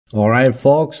All right,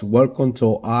 folks, welcome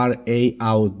to RA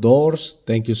Outdoors.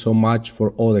 Thank you so much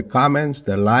for all the comments,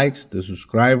 the likes, the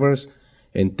subscribers,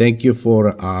 and thank you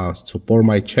for support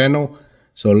my channel.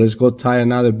 So let's go tie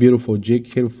another beautiful jig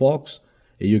here, folks.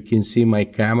 You can see my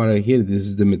camera here. This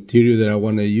is the material that I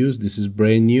want to use. This is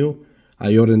brand new.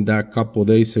 I ordered that a couple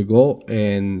days ago,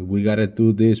 and we got to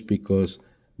do this because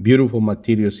beautiful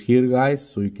materials here, guys.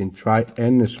 So you can try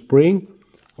in the spring.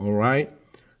 All right.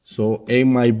 So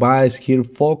in my bias here,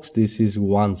 folks, this is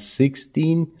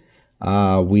 116.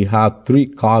 We have 3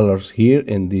 colors here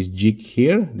in this jig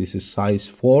here. This is size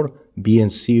 4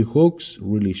 BNC hooks,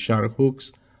 really sharp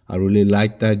hooks. I really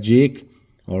like that jig.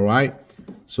 All right.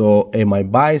 So in my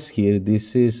bias here,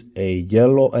 this is a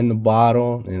yellow in the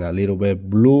bottom and a little bit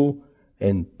blue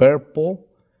and purple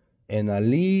and a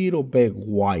little bit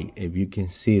white, if you can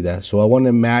see that. So I want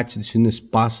to match as soon as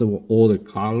possible all the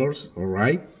colors. All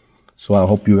right. So I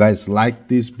hope you guys like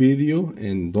this video,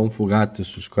 and don't forget to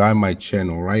subscribe my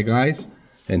channel, right guys?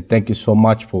 And thank you so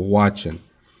much for watching.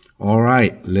 All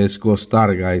right, let's go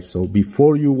start, guys. So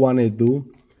before you want to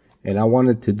do, and I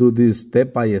wanted to do this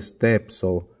step by step,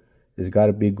 so it's got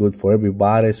to be good for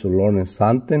everybody, so learning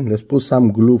something. Let's put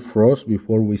some glue first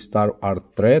before we start our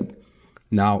thread.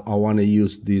 Now I want to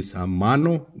use this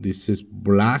mano. This is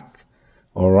black.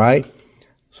 All right,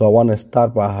 so I want to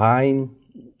start behind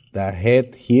the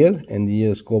head here, and you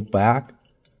just go back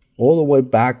all the way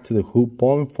back to the hook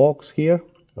point, folks, here.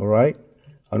 All right,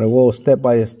 I'm gonna go step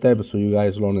by step so you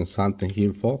guys learning something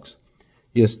here, folks.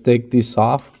 Just take this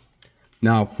off.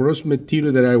 Now first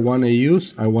material that I want to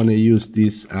use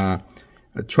this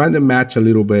trying to match a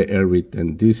little bit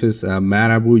everything. This is a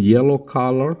marabou yellow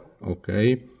color.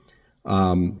 Okay,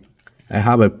 I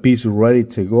have a piece ready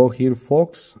to go here,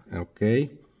 folks.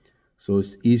 Okay, so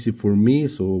it's easy for me,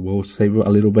 so we'll save a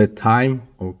little bit time.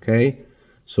 Okay,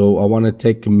 so I want to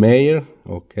take a mayor.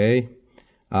 Okay,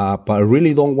 but I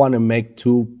really don't want to make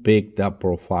too big that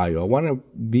profile. I want to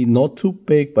be not too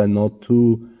big but not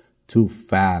too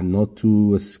fat, not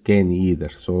too skinny either.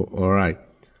 So all right,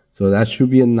 so that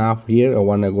should be enough here. I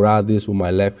want to grab this with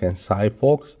my left hand side,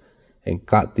 folks, and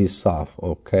cut this off.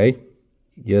 Okay,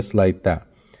 just like that.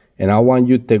 And I want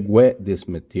you to wet this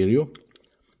material,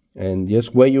 and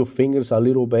just wet your fingers a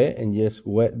little bit, and just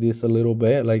wet this a little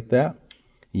bit like that.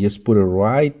 You just put it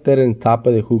right there on top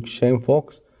of the hook shank,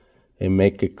 folks, and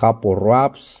make a couple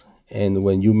wraps. And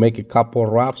when you make a couple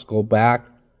wraps, go back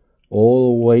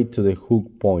all the way to the hook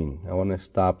point. I want to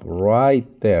stop right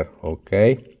there.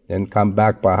 Okay, then come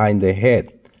back behind the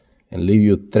head and leave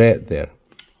your thread there.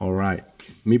 All right,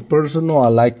 me personal, I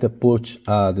like to push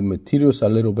the materials a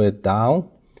little bit down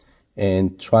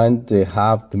and trying to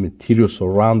have the materials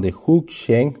around the hook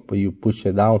shank, but you push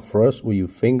it down first with your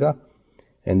finger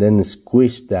and then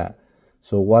squish that.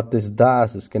 So what this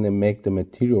does is going to make the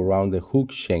material around the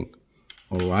hook shank.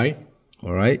 All right,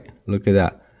 look at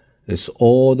that. It's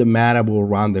all the marabou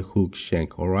around the hook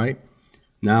shank. All right,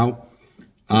 now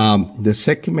the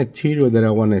second material that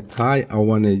I want to tie, I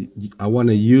want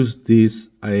to use this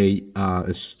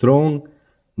a strong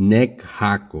neck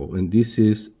hackle, and this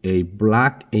is a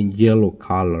black and yellow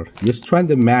color. Just trying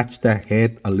to match that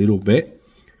head a little bit.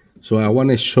 So I want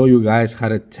to show you guys how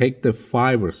to take the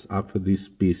fibers off of this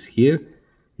piece here.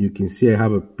 You can see I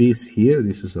have a piece here.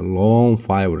 This is a long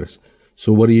fibers.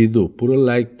 So what do? Put it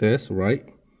like this, right?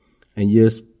 And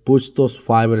just push those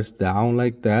fibers down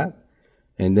like that,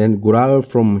 and then grab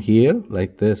it from here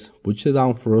like this. Push it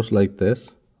down first like this.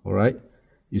 All right,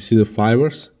 you see the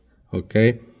fibers?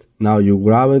 Okay, now you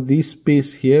grab this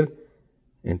piece here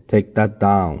and take that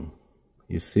down.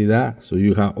 You see that? So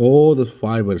you have all the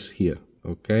fibers here.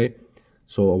 Okay,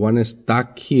 so I want to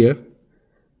stack here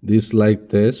this like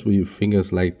this with your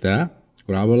fingers like that.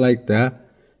 Grab it like that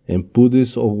and put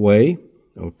this away.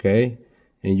 Okay,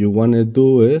 and you want to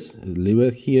do is leave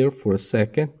it here for a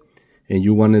second, and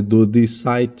you want to do this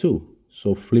side too.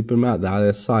 So flip them out the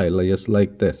other side, like just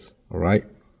like this. All right,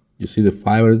 you see the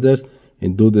fibers there,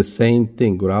 and do the same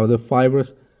thing. Grab the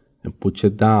fibers and push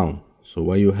it down. So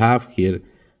what you have here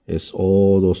is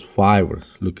all those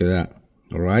fibers. Look at that.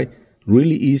 All right,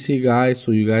 really easy, guys.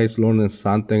 So you guys learning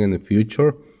something in the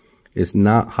future. It's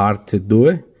not hard to do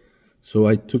it. So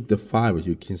I took the fibers.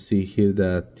 You can see here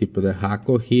the tip of the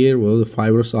hackle here with all the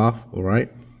fibers off. All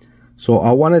right, so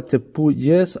I wanted to put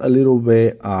just a little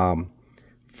bit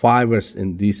fibers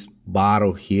in this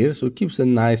bottle here, so it keeps a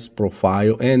nice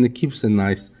profile and it keeps a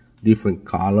nice different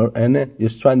color in it.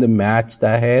 Just trying to match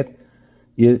that head.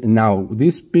 Now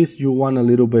this piece you want a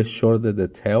little bit shorter the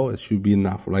tail. It should be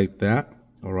enough like that.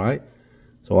 All right,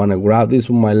 so I want to grab this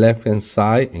with my left hand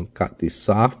side and cut this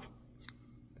off.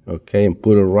 Okay, and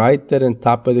put it right there on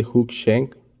top of the hook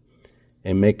shank.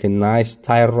 and make a nice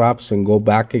tie wraps and go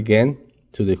back again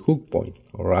to the hook point.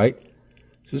 All right,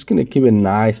 so it's gonna give a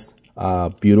nice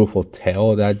beautiful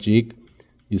tail of that jig.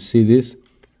 You see this,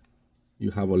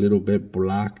 you have a little bit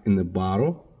black in the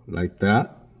bottom like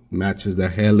that, matches the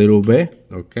hair a little bit.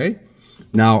 Okay,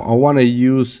 now I want to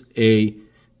use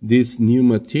this new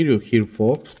material here,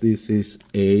 folks. This is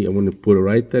I'm going to put it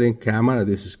right there in camera.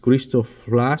 This is Crystal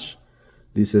Flash.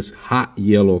 This is hot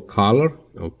yellow color.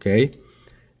 Okay,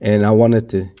 and I wanted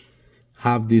to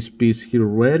have this piece here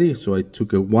ready, so I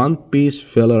took a one piece,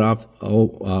 fill it up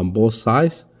on both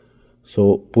sides.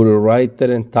 So put it right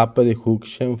there on top of the hook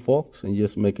chain, folks, and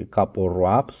just make a couple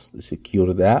wraps to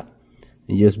secure that,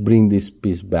 and just bring this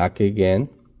piece back again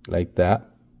like that.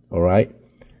 All right,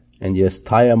 and just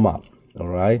tie them up. All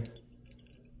right,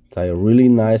 tie it really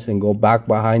nice and go back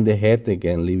behind the head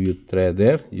again. Leave your thread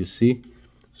there, you see.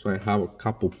 So I have a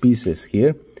couple pieces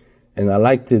here, and I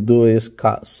like to do is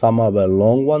cut some of the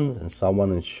long ones and some of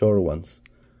the short ones,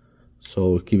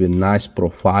 so give a nice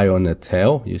profile on the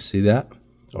tail. You see that?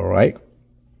 All right,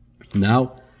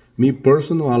 now me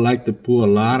personally, I like to put a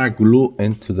lot of glue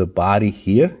into the body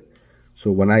here,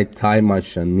 so when I tie my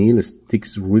chenille, it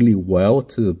sticks really well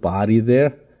to the body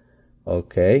there.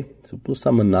 Okay, so put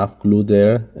some enough glue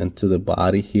there into the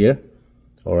body here.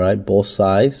 All right, both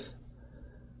sides,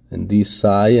 and this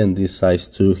side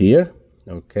too here.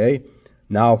 Okay,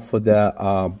 now for the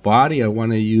body, I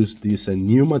want to use this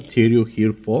new material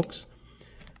here, folks.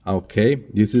 Okay,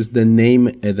 this is the name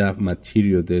of that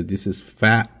material there. This is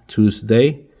Fat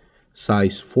Tuesday,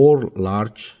 size 4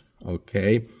 large.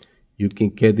 Okay, you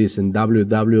can get this in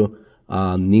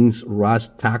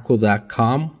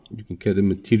www.ningsrastackle.com. You can get the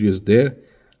materials there.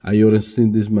 I already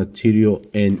seen this material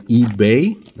in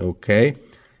eBay. Okay,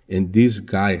 and this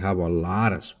guy have a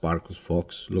lot of sparkles,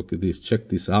 folks. Look at this. Check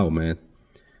this out, man.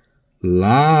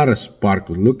 Lot of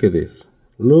sparkles. Look at this.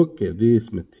 Look at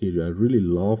this material. I really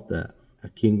love that. I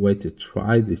can't wait to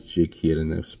try this jig here in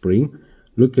the spring.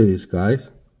 Look at this, guys.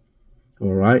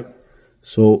 All right,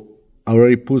 so I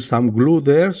already put some glue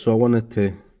there, so I wanted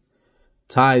to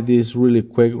tie this really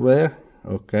quick there.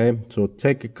 Okay, so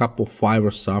take a couple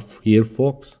fibers off here,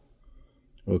 folks.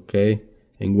 Okay,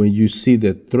 and when you see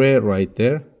the thread right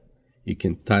there, you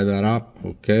can tie that up.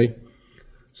 Okay,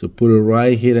 so put it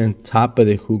right here on top of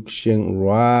the hook chain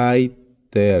right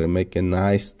there. Make a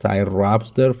nice tie wraps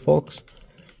there, folks.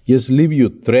 Just leave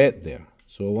your thread there.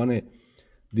 So I want to,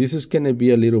 this is going to be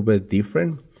a little bit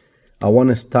different. I want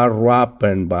to start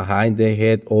wrapping behind the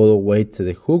head all the way to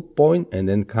the hook point, and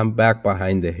then come back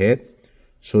behind the head.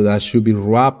 So that should be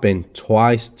wrapping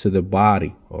twice to the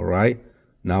body. All right,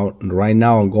 now right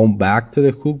now I'm going back to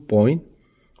the hook point.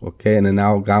 Okay, and then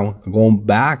now going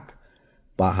back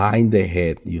behind the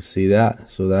head. You see that?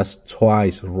 So that's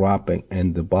twice wrapping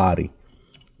in the body.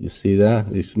 You see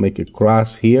that? Let's make a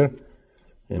cross here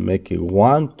and make it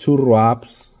 1, 2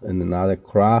 wraps, and another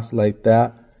cross like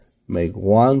that. Make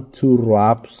 1, 2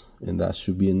 wraps, and that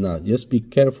should be enough. Just be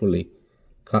carefully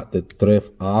cut the thread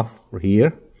off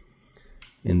here,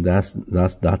 and that's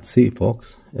it,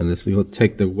 folks. And let's go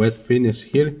take the wet finish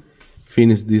here,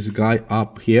 finish this guy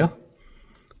up here.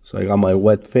 So I got my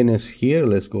wet finish here.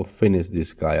 Let's go finish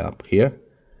this guy up here.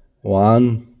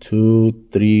 1, 2,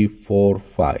 3, 4,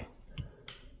 5.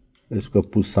 Let's go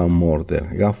put some more there.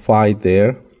 I got 5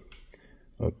 there.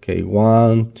 Okay,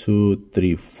 1, 2,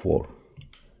 3, 4.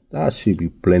 That should be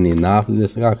plenty enough.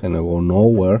 This is not gonna go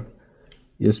nowhere.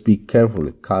 Just be careful.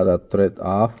 Cut that thread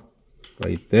off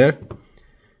right there.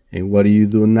 And what do you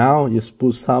do now? Just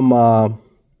put some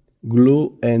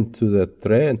glue into the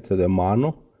thread, into the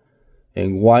mono,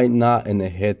 and white knot in the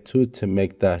head too, to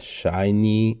make that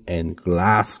shiny and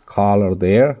glass color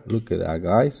there. Look at that,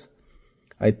 guys.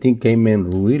 I think came in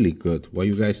really good. What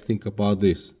you guys think about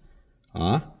this?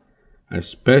 Huh?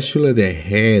 Especially the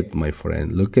head, my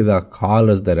friend. Look at the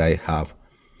colors that I have.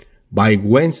 By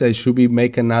Wednesday, I should be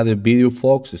making another video,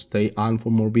 folks. Stay on for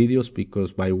more videos,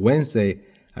 because by Wednesday,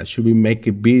 I should be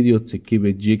making video to keep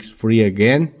the jigs free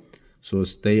again. So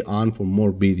stay on for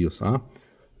more videos, huh?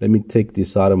 Let me take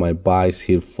this out of my bias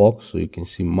here, folks, so you can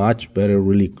see much better,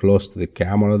 really close to the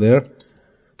camera there.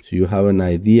 So you have an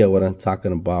idea what I'm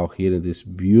talking about here in this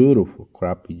beautiful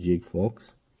crappie jig,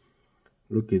 folks.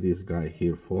 Look at this guy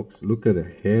here, folks. Look at the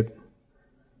head.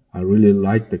 I really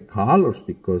like the colors,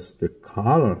 because the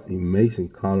colors, amazing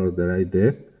colors that I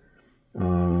did,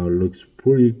 looks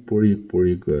pretty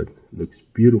good. Looks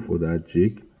beautiful, that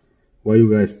jig. What you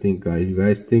guys think, guys? You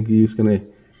guys think he's gonna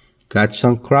catch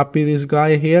some crappie, this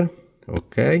guy here?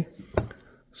 Okay.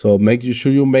 So make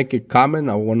sure you make a comment.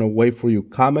 I want to wait for your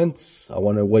comments. I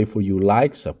want to wait for your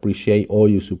likes. I appreciate all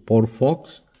your support,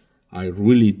 folks. I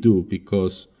really do,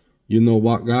 because you know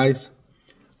what, guys?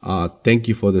 Thank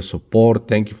you for the support.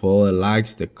 Thank you for all the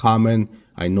likes, the comment.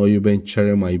 I know you've been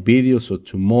sharing my video, so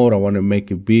tomorrow I want to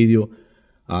make a video.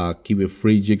 Keep it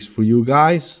free jigs for you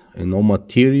guys and no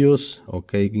materials.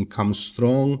 Okay, you can come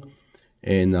strong.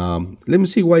 And let me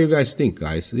see what you guys think,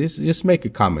 guys. Just make a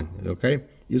comment, okay?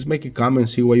 Just make a comment,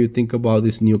 see what you think about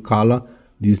this new color,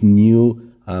 this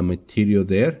new material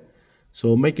there.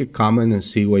 So make a comment and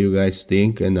see what you guys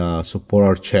think, and support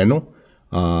our channel.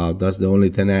 That's the only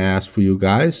thing I ask for you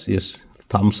guys. Just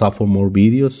thumbs up for more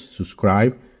videos,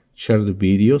 subscribe, share the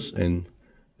videos, and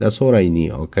that's all I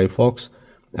need, okay, folks?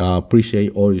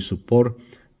 Appreciate all your support.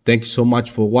 Thank you so much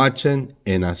for watching,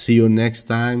 and I'll see you next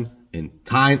time in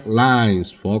Tight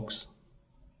Lines, folks.